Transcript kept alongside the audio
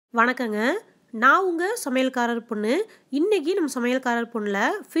வணக்கங்க. நான் உங்க சமையல்காரர் பொண்ணு. இன்னைக்கு நம்ம சமையல்காரர் பொண்ணுல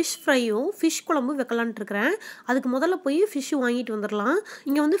ஃபிஷ் ஃப்ரையும், ஃபிஷ் குழம்பும் வைக்கலான்ட்டு இருக்கிறேன். அதுக்கு முதல்ல போய் ஃபிஷ் வாங்கிட்டு வந்துரலாம்.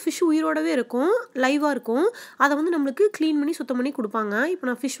 இங்க வந்து ஃபிஷ் உயிரோடவே இருக்கும். லைவா இருக்கும். அத வந்து நம்மளுக்கு கிளீன் பண்ணி, சுத்தம் பண்ணி குடுப்பாங்க.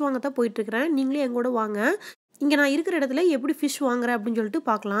 இப்ப நான் ஃபிஷ் வாங்க தான் போயிட்டுருக்கிறேன். நீங்களும் என் கூட வாங்க. இங்க நான் இருக்கிற இடத்துல எப்படி ஃபிஷ் வாங்குறேன் அப்படின்னு சொல்லிட்டு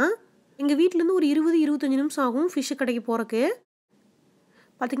பார்க்கலாம். எங்க வீட்லேருந்து ஒரு 20, 25 நிமிஷம் ஆகும் ஃபிஷ் கடைக்கு போறக்கு.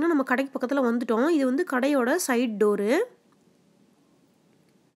 பார்த்தீங்கன்னா, நம்ம கடைக்கு பக்கத்துல வந்துட்டோம். இது வந்து கடையோட சைட் டோரு.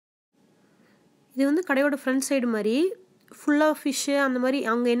 இது வந்து கடையோட ஃப்ரண்ட் சைடு மாரி, ஃபுல்லா ஃபிஷ்ஷு அந்த மாரி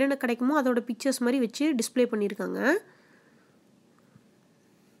அங்க என்னென்ன கிடைக்குமோ அதோட பிக்சர்ஸ் மாரி வச்சு டிஸ்ப்ளே பண்ணியிருக்காங்க.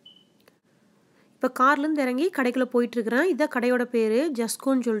 இப்ப கார்லேருந்து இறங்கி கடைக்குள்ள போயிட்டுருக்கிறேன். இதான் கடையோட பேரு.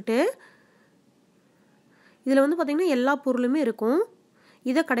 ஜஸ்கோன்னு சொல்லிட்டு. இதுல வந்து பார்த்தீங்கன்னா, எல்லா பொருளுமே இருக்கும்.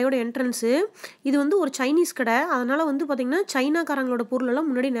 இதான் கடையோட என்ட்ரன்ஸு. இது வந்து ஒரு சைனீஸ் கடை. அதனால வந்து பார்த்தீங்கன்னா, சைனாக்காரங்களோட பொருளெல்லாம்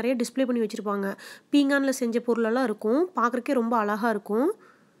முன்னாடி நெறைய டிஸ்ப்ளே பண்ணி வச்சிருப்பாங்க. பீங்கான்ல செஞ்ச பொருளெல்லாம் இருக்கும். பார்க்கறக்கே ரொம்ப அழகா இருக்கும்.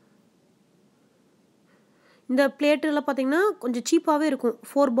 இந்த பிளேட்டுலாம் பார்த்தீங்கன்னா, கொஞ்சம் சீப்பாவே இருக்கும்.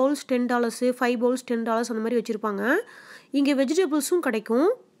 4 பவுல்ஸ் $10, 5 பவுல்ஸ் $10 அந்த மாரி வச்சிருப்பாங்க. இங்க வெஜிடபிள்ஸும் கிடைக்கும்.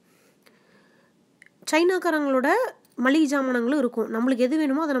 சைனாக்காரங்களோட மளிகை ஜாமானங்களும் இருக்கும். நம்மளுக்கு எது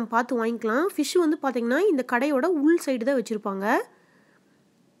வேணுமோ அத நம்ம பார்த்து வாங்கிக்கலாம். ஃபிஷ் வந்து பார்த்தீங்கன்னா, இந்த கடையோட உள் சைடு தான் வச்சிருப்பாங்க.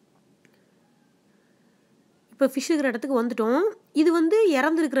 இப்ப ஃபிஷ் இருக்கிற இடத்துக்கு வந்துட்டோம். இது வந்து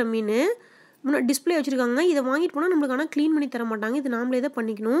இறந்திருக்கிற மீனு. டிஸ்ப்ளே வச்சிருக்காங்க. இத வாங்கிட்டு போனா நம்மளுக்கு ஆனா கிளீன் பண்ணி தர மாட்டாங்க. இது நாமளே தான்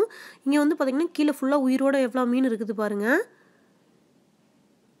பண்ணிக்கணும். இங்க வந்து பார்த்தீங்கன்னா, கீழ ஃபுல்லா உயிரோட எவ்வளோ மீன் இருக்குது பாருங்க.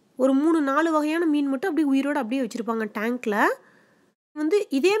 ஒரு 3, 4 வகையான மீன் மட்டும் அப்படியே உயிரோட அப்படியே வச்சிருப்பாங்க டேங்க்ல. வந்து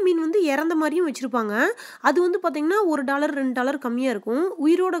இதே மீன் வந்து இறந்த மாரியும் வச்சிருப்பாங்க. அது வந்து பார்த்தீங்கன்னா, $1, $2 கம்மியா இருக்கும்.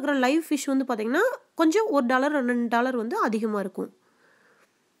 உயிரோட இருக்கிற லைவ் ஃபிஷ் வந்து பார்த்தீங்கன்னா, கொஞ்சம் $1, $2 வந்து அதிகமா இருக்கும்.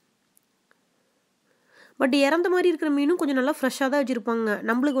 பட் இறந்த மாரி இருக்கிற மீனும் கொஞ்சம் நல்லா ஃப்ரெஷ்ஷா தான் வச்சிருப்பாங்க.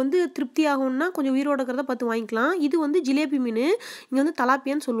 நம்மளுக்கு வந்து திருப்தி ஆகும்னா கொஞ்சம் உயிரோட இருக்கிறத பார்த்து வாங்கிக்கலாம். இது வந்து ஜிலேபி மீனு. இங்க வந்து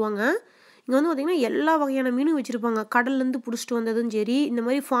தலாப்பியான்னு சொல்லுவாங்க. இங்க வந்து பார்த்தீங்கன்னா, எல்லா வகையான மீனும் வச்சிருப்பாங்க. கடல்லேருந்து புடிச்சிட்டு வந்ததும் சரி, இந்த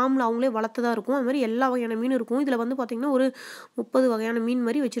மாரி ஃபார்ம்ல அவங்களே வளர்த்ததா இருக்கும். அது மாரி எல்லா வகையான மீனும் இருக்கும். இதுல வந்து பார்த்தீங்கன்னா, ஒரு 30 வகையான மீன்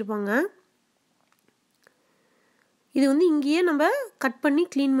மாரி வச்சிருப்பாங்க. இது வந்து இங்கேயே நம்ப கட் பண்ணி,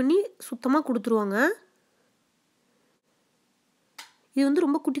 கிளீன் பண்ணி சுத்தமா குடுத்துருவாங்க. இது வந்து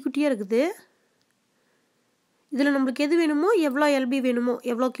ரொம்ப குட்டி குட்டியா இருக்குது. இதுல நம்மளுக்கு எது வேணுமோ, எவ்வளோ எல்பி வேணுமோ,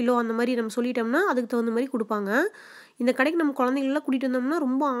 எவ்வளோ கிலோ அந்த மாரி நம்ம சொல்லிட்டோம்னா, அதுக்கு தகுந்த மாரி குடுப்பாங்க. இந்த கடைக்கு நம்ம குழந்தைங்களலாம் கூட்டிட்டு வந்தோம்னா,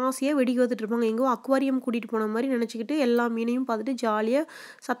 ரொம்ப ஆசையா வேடிக்கை பார்த்துட்டு இருப்பாங்க. எங்கோ அக்வாரியம் கூட்டிட்டு போன மாரி நெனச்சுக்கிட்டு, எல்லா மீனையும் பார்த்துட்டு ஜாலியா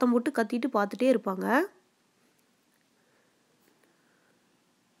சத்தம் போட்டு கத்திட்டு பார்த்துட்டே இருப்பாங்க.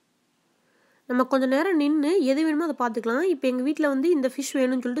 நம்ம கொஞ்ச நேரம் நின்னு எது வேணுமோ அத பார்த்துக்கலாம். இப்ப எங்க வீட்ல வந்து இந்த ஃபிஷ்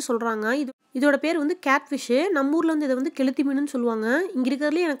வேணும்னு சொல்லிட்டு சொல்றாங்க. இதோட பேர் வந்து கேட் ஃபிஷ்ஷு. நம்ம ஊர்ல வந்து இத வந்து கெளுத்தி மீனுன்னு சொல்லுவாங்க. இங்க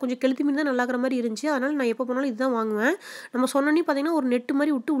இருக்கிறதுலயே எனக்கு கொஞ்சம் கெளுத்தி மீன் தான் நல்லா இருக்கிற மாரி இருந்துச்சு. அதனால நான் எப்ப போனாலும் இதுதான் வாங்குவேன். நம்ம சொன்னோனே பார்த்தீங்கன்னா, ஒரு நெட்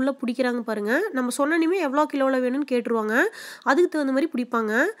மாரி விட்டு உள்ள புடிக்கிறாங்க பாருங்க. நம்ம சொன்னோனயுமே எவ்வளோ கிலோல வேணும்னு கேட்டுருவாங்க. அதுக்கு தகுந்த மாரி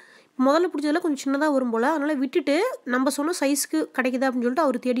புடிப்பாங்க. முதல்ல புடிச்சதுல கொஞ்சம் சின்னதா வரும் போல. அதனால விட்டுட்டு, நம்ம சொன்ன சைஸ்க்கு கிடைக்குதா அப்படின்னு சொல்லிட்டு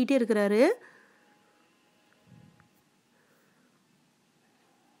அவரு தேடிட்டே இருக்கிறாரு.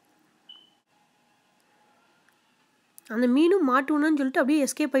 அந்த மீனும் மாட்டுவனான்னு சொல்லிட்டு அப்படியே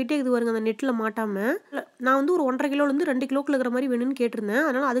எஸ்கேப் ஆயிட்டே இருக்குது பாருங்க அந்த நெட்ல மாட்டாம. நான் வந்து ஒரு 1 1/2 கிலோலேருந்து 2 கிலோக்குள்ள இருக்கிற மாரி வேணும்னு கேட்டிருந்தேன்.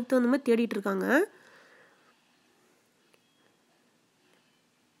 அதனால அதுக்கு தகுந்த மாரி தேடிட்டு இருக்காங்க.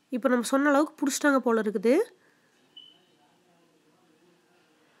 இப்ப நம்ம சொன்ன அளவுக்கு புடிச்சிட்டாங்க போல இருக்குது.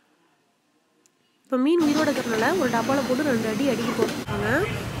 இப்ப மீன் உயிரோட இருக்கிறனால ஒரு டப்பால போட்டு 2 அடி அடிக்க போட்டுருக்காங்க.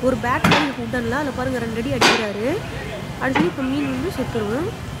 ஒரு பேட் மாரி இருக்கு உட்டன்ல. அதில பாருங்க 2 அடி அடிக்கிறாரு. அடிச்சு இப்ப மீன் வந்து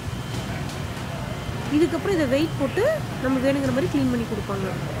செத்துரும். இதுக்கப்புறம் இத வெயிட் போட்டு நம்ம வேணுங்கிற மாரி கிளீன் பண்ணி குடுப்பாங்க.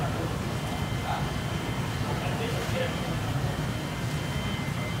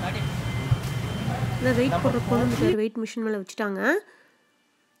 இந்த வெயிட் போடுறதுக்கு கொண்டு வந்துட்டாரு. வெயிட் மிஷின் மேல வச்சுட்டாங்க.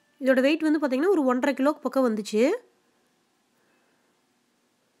 இதோட வெயிட் வந்து பார்த்தீங்கன்னா, ஒரு 1 1/2 கிலோக்கு பக்கம் வந்துச்சு.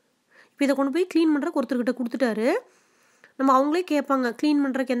 இப்ப இத கொண்டு போய் கிளீன் பண்றதுக்கு ஒருத்தர்கிட்ட குடுத்துட்டாரு. நம்ம அவங்களே கேட்பாங்க, கிளீன்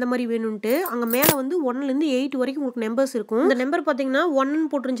பண்றதுக்கு எந்த மாரி வேணுன்ட்டு. அங்க மேல வந்து 1லேருந்து 8 வரைக்கும் உங்களுக்கு நம்பர்ஸ் இருக்கும். இந்த நம்பர் பார்த்தீங்கன்னா, 1ன்னு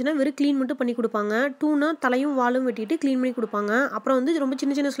போட்டுருந்துச்சுன்னா, வெறும் கிளீன் மட்டும் பண்ணி குடுப்பாங்க. 2னா தலையும், வாலும் வெட்டிட்டு கிளீன் பண்ணி குடுப்பாங்க. அப்புறம் வந்து ரொம்ப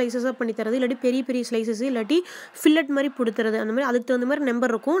சின்ன சின்ன ஸ்லைசஸா பண்ணி தரது. இல்லாட்டி பெரிய பெரிய ஸ்லைசஸ் இல்லாட்டி ஃபில்லட் மாரி போட்டு தரது. அந்த மாரி அதுக்கு தகுந்த மாரி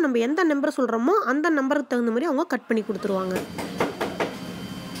நம்பர் இருக்கும். நம்ம எந்த நம்பர் சொல்றோமோ, அந்த நம்பருக்கு தகுந்த மாரி அவங்க கட் பண்ணி குடுத்துருவாங்க.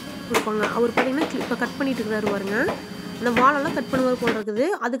 அவரு பார்த்தீங்கன்னா, இப்ப கட் பண்ணிட்டு இருக்கிறாரு பாருங்க. அந்த வாலெல்லாம் கட் பண்ணுவார் போல இருக்குது.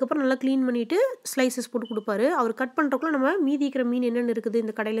 அதுக்கப்புறம் நல்லா கிளீன் பண்ணிட்டு ஸ்லைசஸ் போட்டு குடுப்பாரு. அவர் கட் பண்றதுக்குள்ள நம்ம மீதி இருக்கிற மீன் என்னென்ன இருக்குது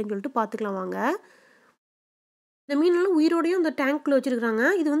இந்த கடையிலன்னு சொல்லிட்டு பார்த்துக்கலாம் வாங்க. இந்த மீனெல்லாம் உயிரோடையும் இந்த டேங்க்குள்ள வச்சிருக்காங்க.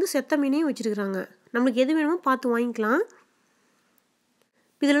 இது வந்து செத்த மீனையும் வச்சிருக்காங்க. நம்மளுக்கு எது வேணுமோ பார்த்து வாங்கிக்கலாம்.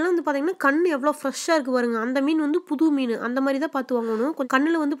 இதுலலாம் வந்து பார்த்தீங்கன்னா, கண் எவ்வளோ ஃப்ரெஷ்ஷா இருக்கு பாருங்க. அந்த மீன் வந்து புது மீன். அந்த மாரி தான் பார்த்து வாங்கணும். கொஞ்சம்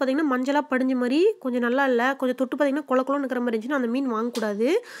கண்ணுல வந்து பார்த்தீங்கன்னா, மஞ்சளா படிஞ்ச மாரி கொஞ்சம் நல்லா இல்ல. கொஞ்சம் தொட்டு பார்த்தீங்கன்னா, கொல கொலன்னு இருக்கிற மாரி இருந்துச்சுன்னா, அந்த மீன் வாங்கக்கூடாது.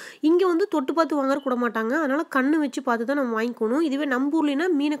 இங்க வந்து தொட்டு பார்த்து வாங்குறக்கு விடமாட்டாங்க. அதனால கண்ணு வச்சு பார்த்து தான் நம்ம வாங்கிக்கணும். இதுவே நம்ப ஊர்லனா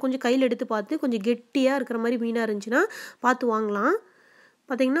மீன கொஞ்சம் கையில எடுத்து பார்த்து, கொஞ்சம் கெட்டியா இருக்கிற மாரி மீனா இருந்துச்சுன்னா, பார்த்து வாங்கலாம்.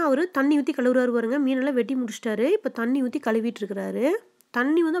 பார்த்தீங்கன்னா, அவரு தண்ணி ஊத்தி கழுவுறாரு பாருங்க. மீனெல்லாம் வெட்டி முடிச்சுட்டாரு. இப்ப தண்ணி ஊத்தி கழுவிட்டு இருக்கிறாரு.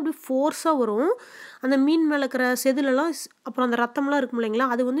 தண்ணி வந்து அப்படியே ஃபோர்ஸா வரும். அந்த மீன் மேல இருக்கிற செதிலெல்லாம் அப்புறம் அந்த ரத்தம்லாம் இருக்கும் இல்லைங்களா?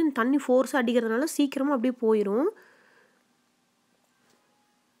 அது வந்து இந்த தண்ணி ஃபோர்ஸா அடிக்கிறதுனால சீக்கிரமா அப்படியே போயிரும்.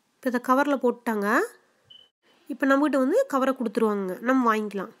 இப்ப இத கவர்ல போட்டுட்டாங்க. இப்ப நம்மகிட்ட வந்து கவர குடுத்துருவாங்க. நம்ம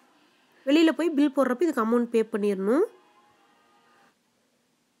வாங்கிக்கலாம். வெளியில போய் பில் போடுறப்ப இதுக்கு அமௌண்ட் பே பண்ணிறணும்.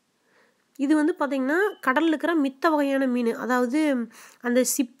 இது வந்து பார்த்தீங்கன்னா, கடல்ல இருக்கிற மித்த வகையான மீனு. அதாவது அந்த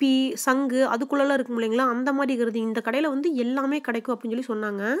சிப்பி, சங்கு அதுக்குள்ளலாம் இருக்கும் இல்லைங்களா? அந்த மாரி இருக்கிறது. இந்த கடையில வந்து எல்லாமே கிடைக்கும் அப்படின்னு சொல்லி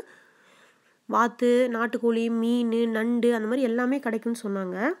சொன்னாங்க. வாத்து, நாட்டுக்கோழி, மீனு, நண்டு அந்த மாரி எல்லாமே கிடைக்கும்னு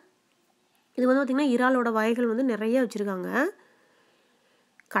சொன்னாங்க. இது வந்து பார்த்தீங்கன்னா, இறாலோட வகைகள் வந்து நெறைய வச்சிருக்காங்க.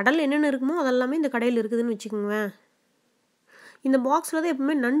 கடல்ல என்னென்ன இருக்குமோ அதெல்லாமே இந்த கடையில இருக்குதுன்னு வச்சுக்கோங்களேன். இந்த பாக்ஸ்ல தான்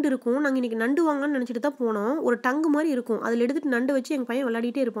எப்பவுமே நண்டு இருக்கும். நாங்க இன்னைக்கு நண்டு வாங்கலாம்னு நெனச்சுட்டு தான் போனோம். ஒரு டங்கு மாரி இருக்கும். அதில எடுத்துட்டு நண்டு வச்சு எங்க பையன்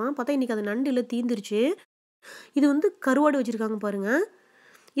விளையாடிட்டே இருப்பான். பார்த்தா இன்னைக்கு அது நண்டு இல்ல தீந்துருச்சு. இது வந்து கருவாடு வச்சிருக்காங்க பாருங்க.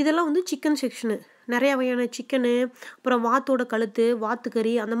 இதெல்லாம் வந்து சிக்கன் செக்ஷனு. நெறைய வகையான சிக்கனு, அப்புறம் வாத்தோட கழுத்து, வாத்து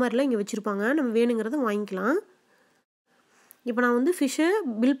கறி அந்த மாரிலாம் இங்க வச்சிருப்பாங்க. நம்ம வேணுங்கிறத வாங்கிக்கலாம். இப்ப நான் வந்து ஃபிஷ்ஷு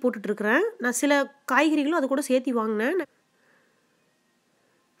பில் போட்டுட்டுருக்கிறேன். நான் சில காய்கறிகளும் அது கூட சேர்த்தி வாங்குனேன்.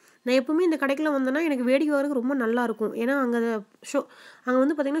 நான் எப்பவுமே இந்த கடைக்குள்ள வந்தேன்னா, எனக்கு வேடிக்கை பார்க்கறதுக்கு ரொம்ப நல்லாருக்கும். ஏன்னா, அங்க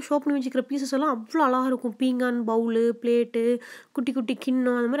வந்து பார்த்தீங்கன்னா, ஷோ பண்ணி வச்சுக்கிற பீசஸ் எல்லாம் அவ்ளோ அழகா இருக்கும். பீங்கான், பவுலு, பிளேட்டு, குட்டி குட்டி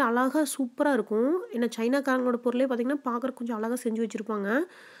கிண்ணம் அந்த மாரி அழகா சூப்பரா இருக்கும். ஏன்னா, சைனாக்காரங்களோட பொருளே பார்த்தீங்கன்னா, பார்க்கறக்கு கொஞ்சம் அழகா செஞ்சு வச்சிருப்பாங்க.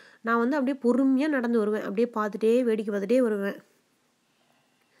 நான் வந்து அப்படியே பொறுமையா நடந்து வருவேன். அப்படியே பார்த்துட்டே, வேடிக்கை பார்த்துட்டே வருவேன்.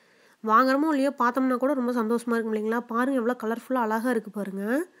 வாங்குறோமோ இல்லையோ, பார்த்தோம்னா கூட ரொம்ப சந்தோஷமா இருக்கும் இல்லைங்களா? பாருங்க எவ்வளோ கலர்ஃபுல்லா அழகா இருக்கு பாருங்க.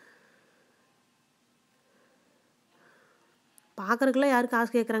 பார்க்கறதுக்குலாம் யாரு காசு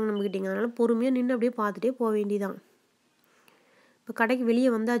கேட்குறாங்க நம்மகிட்டங்க. அதனால பொறுமையா நின்னு அப்படியே பார்த்துட்டே போ வேண்டியதான். இப்ப கடைக்கு வெளிய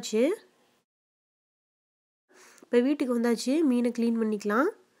வந்தாச்சு. இப்ப வீட்டுக்கு வந்தாச்சு. மீன கிளீன் பண்ணிக்கலாம்.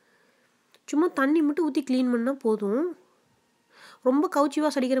 சும்மா தண்ணி மட்டும் ஊத்தி கிளீன் பண்ணா போதும். ரொம்ப கவுச்சி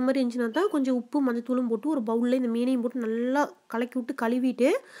வாசம் அடிக்கிற மாரி இருந்துச்சுன்னா தான் கொஞ்சம் உப்பு, மஞ்சத்தூளும் போட்டு ஒரு பவுல்ல இந்த மீனையும் போட்டு நல்லா கலக்கி விட்டு கழுவிட்டு,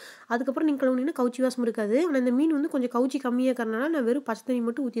 அதுக்கப்புறம் நீங்க கழுவுனீங்கன்னா கவுச்சி வாசம் இருக்காது. ஆனா இந்த மீன் வந்து கொஞ்சம் கவுச்சி கம்மியா இருக்கிறனால நான் வெறும் பச்சை தண்ணி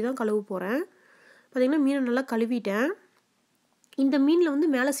மட்டும் ஊத்தி தான் கழுவ போறேன். பார்த்தீங்கன்னா, மீன நல்லா கழுவிட்டேன். இந்த மீன்ல வந்து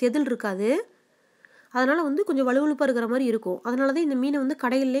மேல செதில் இருக்காது. அதனால வந்து கொஞ்சம் வழுவழுப்பா இருக்கிற மாரி இருக்கும். அதனால தான் இந்த மீன வந்து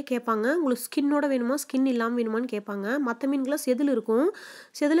கடைகள்லயே கேட்பாங்க. உங்களுக்கு ஸ்கின்னோட வேணுமா? ஸ்கின் இல்லாம வேணுமான்னு கேட்பாங்க. மத்த மீனுக்குலாம் செதில் இருக்கும்.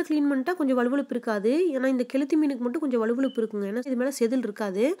 செதில கிளீன் பண்ணிட்டா கொஞ்சம் வழுவழுப்பு இருக்காது. ஏன்னா இந்த கெளுத்தி மீனுக்கு மட்டும் கொஞ்சம் வழுவழுப்பு இருக்குங்க. ஏன்னா இது மேல செதில்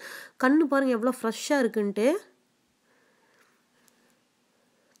இருக்காது. கண்ணு பாருங்க எவ்வளோ ஃப்ரெஷ்ஷா இருக்குன்ட்டு.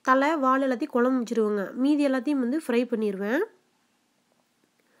 தலை, வால் எல்லாத்தையும் குழம்பு வச்சுருவேங்க. மீதி எல்லாத்தையும் வந்து ஃப்ரை பண்ணிருவேன்.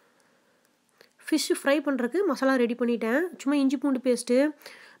 ஃபிஷ் ஃப்ரை பண்ணுறக்கு மசாலா ரெடி பண்ணிட்டேன். சும்மா இஞ்சி பூண்டு பேஸ்ட்டு,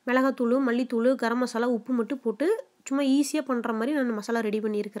 மிளகாத்தூளு, மல்லித்தூளு, கரம் மசாலா, உப்பு மட்டும் போட்டு சும்மா ஈஸியா பண்ற மாரி நான் மசாலா ரெடி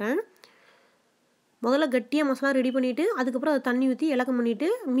பண்ணியிருக்கிறேன். முதல்ல கட்டியா மசாலா ரெடி பண்ணிட்டு, அதுக்கப்புறம் அத தண்ணி ஊத்தி இலக்கம் பண்ணிட்டு,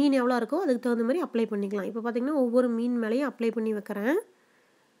 மீன் எவ்வளோ இருக்கோ அதுக்கு தகுந்த மாரி அப்ளை பண்ணிக்கலாம். இப்போ பார்த்தீங்கன்னா, ஒவ்வொரு மீன் மேலயும் அப்ளை பண்ணி வைக்கிறேன்.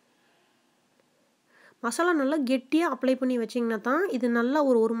 மசாலா நல்லா கெட்டியா அப்ளை பண்ணி வச்சீங்கன்னா தான், இது நல்லா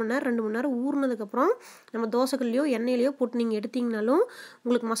ஒரு 1 மணி நேரம், 2 மணி நேரம் ஊறுனதுக்கப்புறம், நம்ம தோசைக்கல்லையோ, எண்ணெயிலயோ போட்டு நீங்க எடுத்தீங்கனாலும்,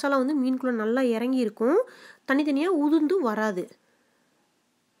 உங்களுக்கு மசாலா வந்து மீனுக்குள்ள நல்லா இறங்கி இருக்கும். தனித்தனியா உதிர்ந்தும் வராது.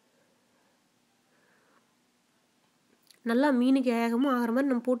 நல்லா மீனுக்கு ஏகமா ஆகுற மாரி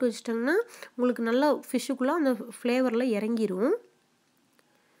நம்ம போட்டு வச்சுட்டோங்கன்னா, உங்களுக்கு நல்லா ஃபிஷ்ஷுக்குள்ள அந்த ஃப்ளேவர்லாம் இறங்கிரும்.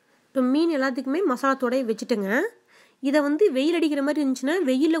 இப்போ மீன் எல்லாத்துக்குமே மசாலா தடவி வச்சுட்டேங்க. இத வந்து வெயில் அடிக்கிற மாரி இருந்துச்சுன்னா,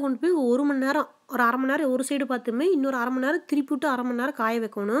 வெயில்ல கொண்டு போய் 1 மணி நேரம், ஒரு 1/2 மணி நேரம் ஒரு சைடு பார்த்துமே, இன்னொரு 1/2 மணி நேரம் திருப்பி விட்டு 1/2 மணி நேரம் காய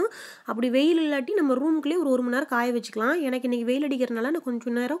வைக்கணும். அப்படி வெயில் இல்லாட்டி நம்ம ரூமுக்குள்ளேயே ஒரு 1 மணி நேரம் காய வச்சுக்கலாம். எனக்கு இன்னைக்கு வெயில் அடிக்கிறனால நான்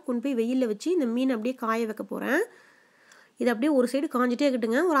கொஞ்சம் நேரம் கொண்டு போய் வெயில்ல வச்சு இந்த மீன் அப்படியே காய வைக்க போறேன். இது அப்படியே ஒரு சைடு காஞ்சிட்டே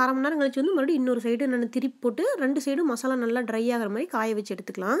இருக்கட்டுங்க. ஒரு 1/2 மணி நேரம் கழிச்சு வந்து மறுபடியும் இன்னொரு சைடு நான் திருப்பி போட்டு 2 சைடும் மசாலா நல்லா ட்ரை ஆகுற மாரி காய வச்சு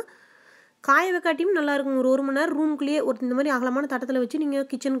எடுத்துக்கலாம். காய வைக்காட்டியும் நல்லாயிருக்கும். ஒரு 1 மணி நேரம் ரூமுக்குள்ளேயே இந்த மாரி அகலமான தட்டத்துல வச்சு நீங்க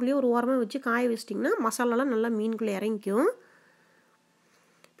கிச்சனுக்குள்ளேயே ஒரு ஓரமா வச்சு காய வச்சுட்டீங்கன்னா, மசாலாலாம் நல்லா மீனுக்குள்ள இறங்கிக்கும்.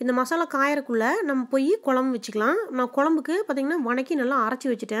 இந்த மசாலா காயறக்குள்ள நம்ம போய் குழம்பு வச்சுக்கலாம். நான் குழம்புக்கு பார்த்தீங்கன்னா, வணக்கி நல்லா அரைச்சு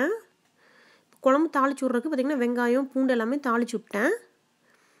வச்சுட்டேன். குழம்பு தாளிச்சு விட்றதுக்கு பார்த்தீங்கன்னா, வெங்காயம், பூண்டு எல்லாமே தாளிச்சு விட்டேன்.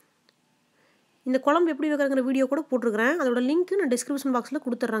 இந்த குழம்பு எப்படி வைக்கிறதுங்கிற வீடியோ கூட போட்டிருக்கிறேன். அதோட லிங்க் நான் டிஸ்கிரிப்ஷன் பாக்ஸ்ல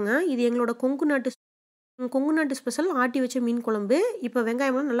குடுத்துட்றேங்க. இது எங்களோட கொங்கு நாட்டு ஸ்பெஷல் ஆட்டி வச்ச மீன் குழம்பு. இப்போ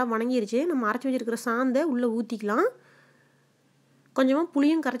வெங்காயம்லாம் நல்லா வணங்கிருச்சு. நம்ம அரைச்சு வச்சிருக்கிற சாந்த உள்ள ஊத்திக்கலாம். கொஞ்சமா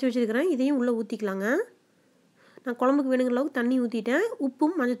புளியும் கரைச்சு வச்சிருக்கிறேன். இதையும் உள்ள ஊத்திக்கலாங்க. நான் குழம்புக்கு வேணுங்கிற அளவுக்கு தண்ணி ஊத்திட்டேன்.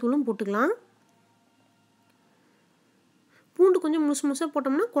 உப்பும், மஞ்சத்தூளும் போட்டுக்கலாம். பூண்டு கொஞ்சம் முழுசா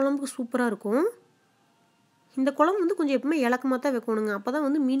போட்டோம்னா குழம்புக்கு சூப்பரா இருக்கும். இந்த குழம்பு வந்து கொஞ்சம் எப்பவுமே இலக்கமாக தான் வைக்கணுங்க. அப்போ தான்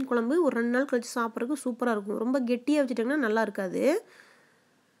வந்து மீன் குழம்பு ஒரு 2 நாள் கழிச்சு சாப்பிட்றதுக்கு சூப்பராக இருக்கும். ரொம்ப கெட்டியாக வச்சுட்டிங்கன்னா நல்லா இருக்காது.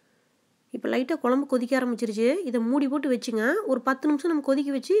 இப்போ லைட்டாக குழம்பு கொதிக்க ஆரம்பிச்சிருச்சு. இதை மூடி போட்டு வச்சுங்க. ஒரு 10 நிமிஷம் நம்ம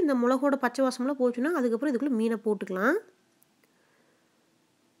கொதிக்க வச்சு இந்த மிளகோட பச்சை வாசமெல்லாம் போச்சுன்னா அதுக்கப்புறம் இதுக்குள்ளே மீனை போட்டுக்கலாம்.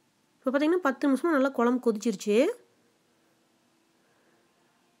 இப்போ பார்த்தீங்கன்னா 10 நிமிஷமாக நல்லா குழம்பு கொதிச்சிருச்சு.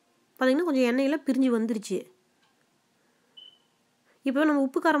 பார்த்தீங்கன்னா கொஞ்சம் எண்ணெயெல்லாம் பிரிஞ்சு வந்துருச்சு. இப்போ நம்ம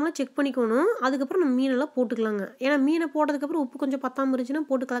உப்பு காரம்லாம் செக் பண்ணிக்கணும். அதுக்கப்புறம் நம்ம மீனெல்லாம் போட்டுக்கலாங்க. ஏன்னா மீனை போட்டதுக்கப்புறம் உப்பு கொஞ்சம் பத்தாமல் இருந்துச்சுன்னா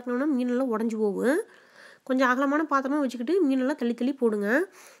போட்டு கலக்கணும்னா மீனெல்லாம் உடஞ்சி போகும். கொஞ்சம் அகலமான பாத்திரமாக வச்சுக்கிட்டு மீனெல்லாம் தள்ளி தள்ளி போடுங்க.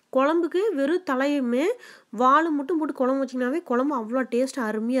 குழம்புக்கு வெறும் தலையுமே வாலும் மட்டும் போட்டு குழம்பு வச்சிங்கனாவே குழம்பு அவ்வளோ டேஸ்ட்டு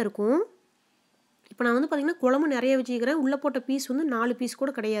அருமையாக இருக்கும். இப்போ நான் வந்து பார்த்திங்கன்னா குழம்பு நிறைய வச்சுக்கிறேன். உள்ளே போட்ட பீஸ் வந்து 4 பீஸ்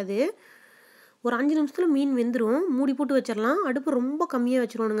கூட கிடையாது. ஒரு 5 நிமிஷத்தில் மீன் வெந்துடும். மூடி போட்டு வச்சிடலாம். அடுப்பு ரொம்ப கம்மியாக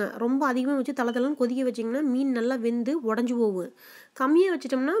வச்சிடணுங்க. ரொம்ப அதிகமாக வச்சு தளன்னு கொதிக்க வச்சிங்கன்னா மீன் நல்லா வெந்து உடஞ்சி போகும். கம்மியாக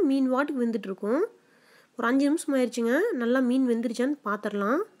வச்சிட்டோம்னா மீன் வாட்டுக்கு வெந்துட்டுருக்கும். ஒரு 5 நிமிஷம் ஆயிடுச்சுங்க. நல்லா மீன் வெந்துருச்சான்னு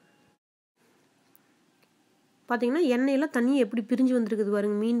பார்த்துடலாம். பார்த்திங்கன்னா எண்ணெயெல்லாம் தண்ணி எப்படி பிரிஞ்சு வந்துருக்குது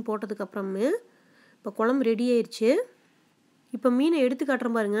பாருங்க மீன் போட்டதுக்கப்புறமே. இப்போ குழம்பு ரெடி ஆயிடுச்சு. இப்போ மீனை எடுத்து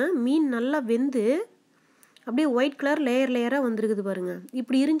காட்டுறேன் பாருங்கள். மீன் நல்லா வெந்து அப்படியே ஒயிட் கலர் லேயராக வந்துருக்குது பாருங்கள்.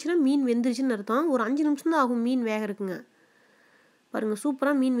 இப்படி இருந்துச்சுன்னா மீன் வெந்துருச்சுன்னு அர்த்தம். ஒரு 5 நிமிஷம் தான் ஆகும் மீன் வேக இருக்குங்க. பாருங்கள்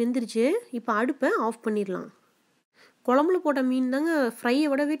சூப்பராக மீன் வெந்துருச்சு. இப்போ அடுப்பை ஆஃப் பண்ணிடலாம். குழம்புல போட்ட மீன் தாங்க ஃப்ரையை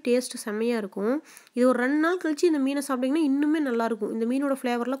விடவே டேஸ்ட்டு செம்மையாக இருக்கும். இது ஒரு 2 நாள் கழித்து இந்த மீனை சாப்பிட்டிங்கன்னா இன்னுமே நல்லாயிருக்கும். இந்த மீனோட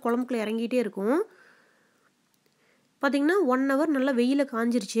ஃப்ளேவர்லாம் குழம்புக்குள்ளே இறங்கிட்டே இருக்கும். பார்த்திங்கன்னா 1 ஹவர் நல்லா வெயிலில்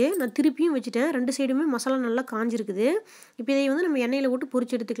காஞ்சிருச்சு. நான் திருப்பியும் வச்சுட்டேன். 2 சைடுமே மசாலா நல்லா காஞ்சிருக்குது. இப்போ இதை வந்து நம்ம எண்ணெயில் போட்டு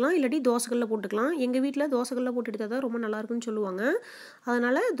பொரிச்சு எடுத்துக்கலாம். இல்லாட்டி தோசைக்கல்லில் போட்டுக்கலாம். எங்கள் வீட்டில் தோசைக்கல்லில் போட்டு எடுத்தால் தான் ரொம்ப நல்லாயிருக்குன்னு சொல்லுவாங்க.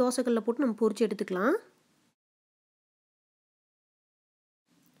 அதனால் தோசைக்கல்லில் போட்டு நம்ம பொரிச்சு எடுத்துக்கலாம்.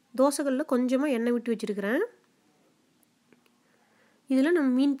 தோசைக்கல்லில் கொஞ்சமாக எண்ணெய் விட்டு வச்சுருக்கிறேன். இதில் நம்ம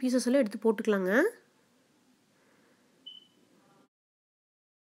மீன் பீசஸ் எல்லாம் எடுத்து போட்டுக்கலாங்க.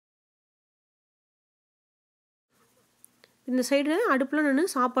 இந்த சைடு அடுப்பில் நான்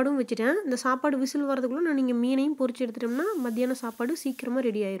சாப்பாடும் வச்சுட்டேன். இந்த சாப்பாடு விசில் வரதுக்குள்ளே நீங்கள் மீனையும் பொரிச்சு எடுத்துட்டோம்னா மத்தியானம் சாப்பாடு சீக்கிரமாக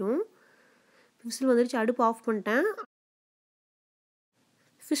ரெடி ஆயிரும். விசில் வந்துருச்சு. அடுப்பு ஆஃப் பண்ணிட்டேன்.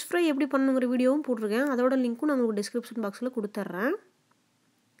 ஃபிஷ் ஃப்ரை எப்படி பண்ணுங்கிற வீடியோவும் போட்டிருக்கேன். அதோட லிங்க்கும் நான் உங்களுக்கு டிஸ்கிரிப்ஷன் பாக்ஸில் கொடுத்துட்றேன்.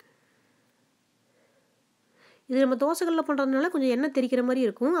 இது நம்ம தோசைக்கல்லில் பண்ணுறதுனால கொஞ்சம் எண்ணெய் தெறிக்கிற மாதிரி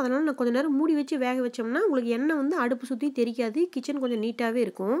இருக்கும். அதனால் நான் கொஞ்சம் நேரம் மூடி வச்சு வேக வச்சோம்னா உங்களுக்கு எண்ணெய் வந்து அடுப்பு சுற்றி தெறிக்காது. கிச்சன் கொஞ்சம் நீட்டாகவே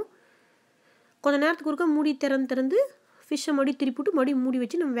இருக்கும். கொஞ்சம் நேரத்துக்கு ஒருக்கா மூடி திறந்து ஃபிஷ்ஷை மறுபடியும் திருப்பிட்டு மறுபடியும் மூடி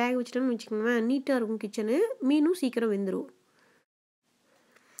வச்சு நம்ம வேக வச்சிட்டோம்னு வச்சுக்கோங்களேன். நீட்டாக இருக்கும் கிச்சனு. மீனும் சீக்கிரம் வெந்துடும்.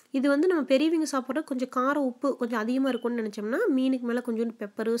 இது வந்து நம்ம பெரியவங்க சாப்பிட்ற கொஞ்சம் காரம் உப்பு கொஞ்சம் அதிகமாக இருக்கும்னு நினச்சோம்னா மீனுக்கு மேலே கொஞ்சோண்டு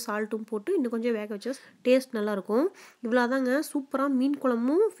பெப்பரு சால்ட்டும் போட்டு இன்னும் கொஞ்சம் வேக வச்சா டேஸ்ட் நல்லாயிருக்கும். இவ்வளோதாங்க. சூப்பராக மீன்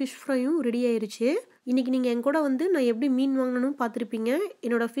குழம்பும் ஃபிஷ் ஃப்ரையும் ரெடி ஆயிடுச்சு. இன்றைக்கி நீங்கள் என் கூட வந்து நான் எப்படி மீன் வாங்கணும்னு பார்த்துருப்பீங்க.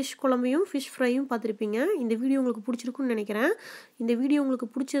 என்னோடய ஃபிஷ் குழம்பையும் ஃபிஷ் ஃப்ரையும் பார்த்துருப்பீங்க. இந்த வீடியோ உங்களுக்கு பிடிச்சிருக்குன்னு நினைக்கிறேன். இந்த வீடியோ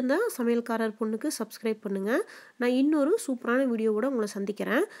உங்களுக்கு பிடிச்சிருந்தா சமையல்காரர் பொண்ணுக்கு சப்ஸ்கிரைப் பண்ணுங்கள். நான் இன்னொரு சூப்பரான வீடியோவோட உங்களை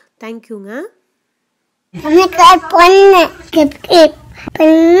சந்திக்கிறேன். தேங்க்யூங்க.